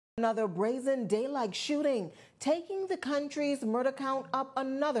Another brazen daylight shooting, taking the country's murder count up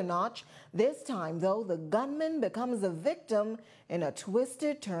another notch. This time, though, the gunman becomes a victim in a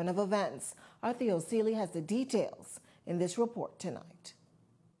twisted turn of events. Our Theo Seeley has the details in this report tonight.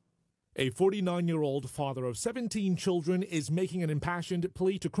 A 49-year-old father of 17 children is making an impassioned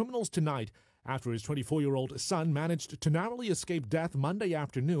plea to criminals tonight after his 24-year-old son managed to narrowly escape death Monday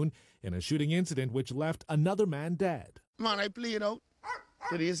afternoon in a shooting incident which left another man dead. Man, I plead out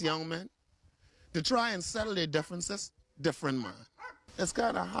to these young men to try and settle their differences, different man. It's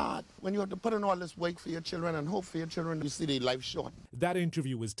kind of hard when you have to put in all this work for your children and hope for your children you see their life short. That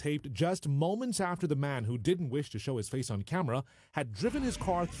interview was taped just moments after the man, who didn't wish to show his face on camera, had driven his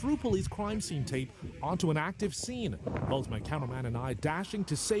car through police crime scene tape onto an active scene. Both my cameraman and I dashing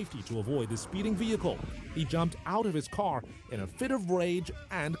to safety to avoid the speeding vehicle. He jumped out of his car in a fit of rage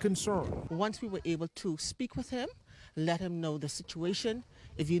and concern. Once we were able to speak with him, let him know the situation.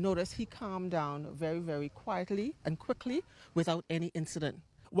 If you notice, he calmed down very, very quietly and quickly without any incident.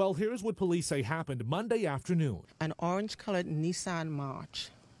 Well, here's what police say happened Monday afternoon. An orange-colored Nissan March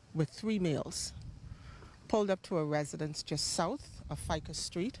with 3 males pulled up to a residence just south of Ficus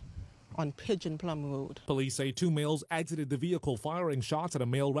Street on Pigeon Plum Road. Police say 2 males exited the vehicle firing shots at a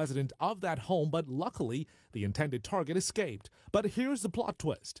male resident of that home, but luckily the intended target escaped. But here's the plot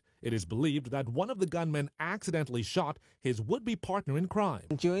twist. It is believed that one of the gunmen accidentally shot his would-be partner in crime.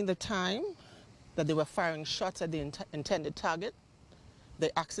 During the time that they were firing shots at the intended target,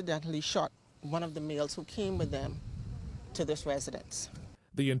 they accidentally shot one of the males who came with them to this residence.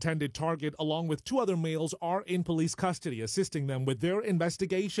 The intended target, along with 2 other males, are in police custody, assisting them with their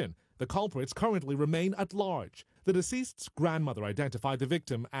investigation. The culprits currently remain at large. The deceased's grandmother identified the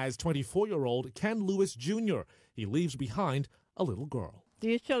victim as 24-year-old Ken Lewis Jr. He leaves behind a little girl.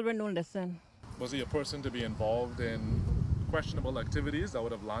 These children don't listen. Was he a person to be involved in questionable activities that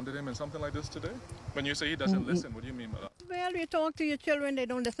would have landed him in something like this today? When you say he doesn't listen, what do you mean by that? Well, you talk to your children, they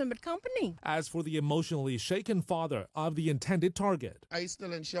don't listen but company. As for the emotionally shaken father of the intended target, I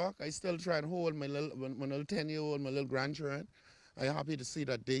still in shock. I still try and hold my little 10-year-old, my little grandchildren. I'm happy to see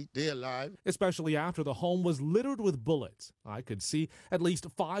that they're alive. Especially after the home was littered with bullets. I could see at least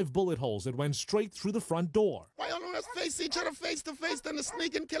 5 bullet holes that went straight through the front door. Why don't let's face each other face to face than to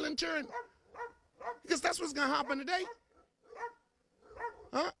sneak and kill and churn? Because that's what's going to happen today.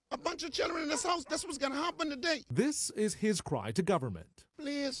 Huh? A bunch of children in this house, that's what's going to happen today. This is his cry to government.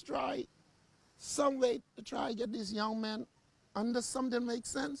 Please try some way to try to get these young men under something that makes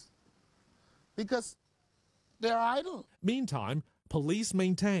sense. Because they're idle. Meantime, police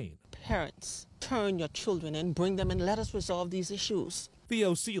maintain. Parents, turn your children in, bring them in, let us resolve these issues.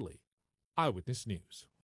 Theo Seeley, Eyewitness News.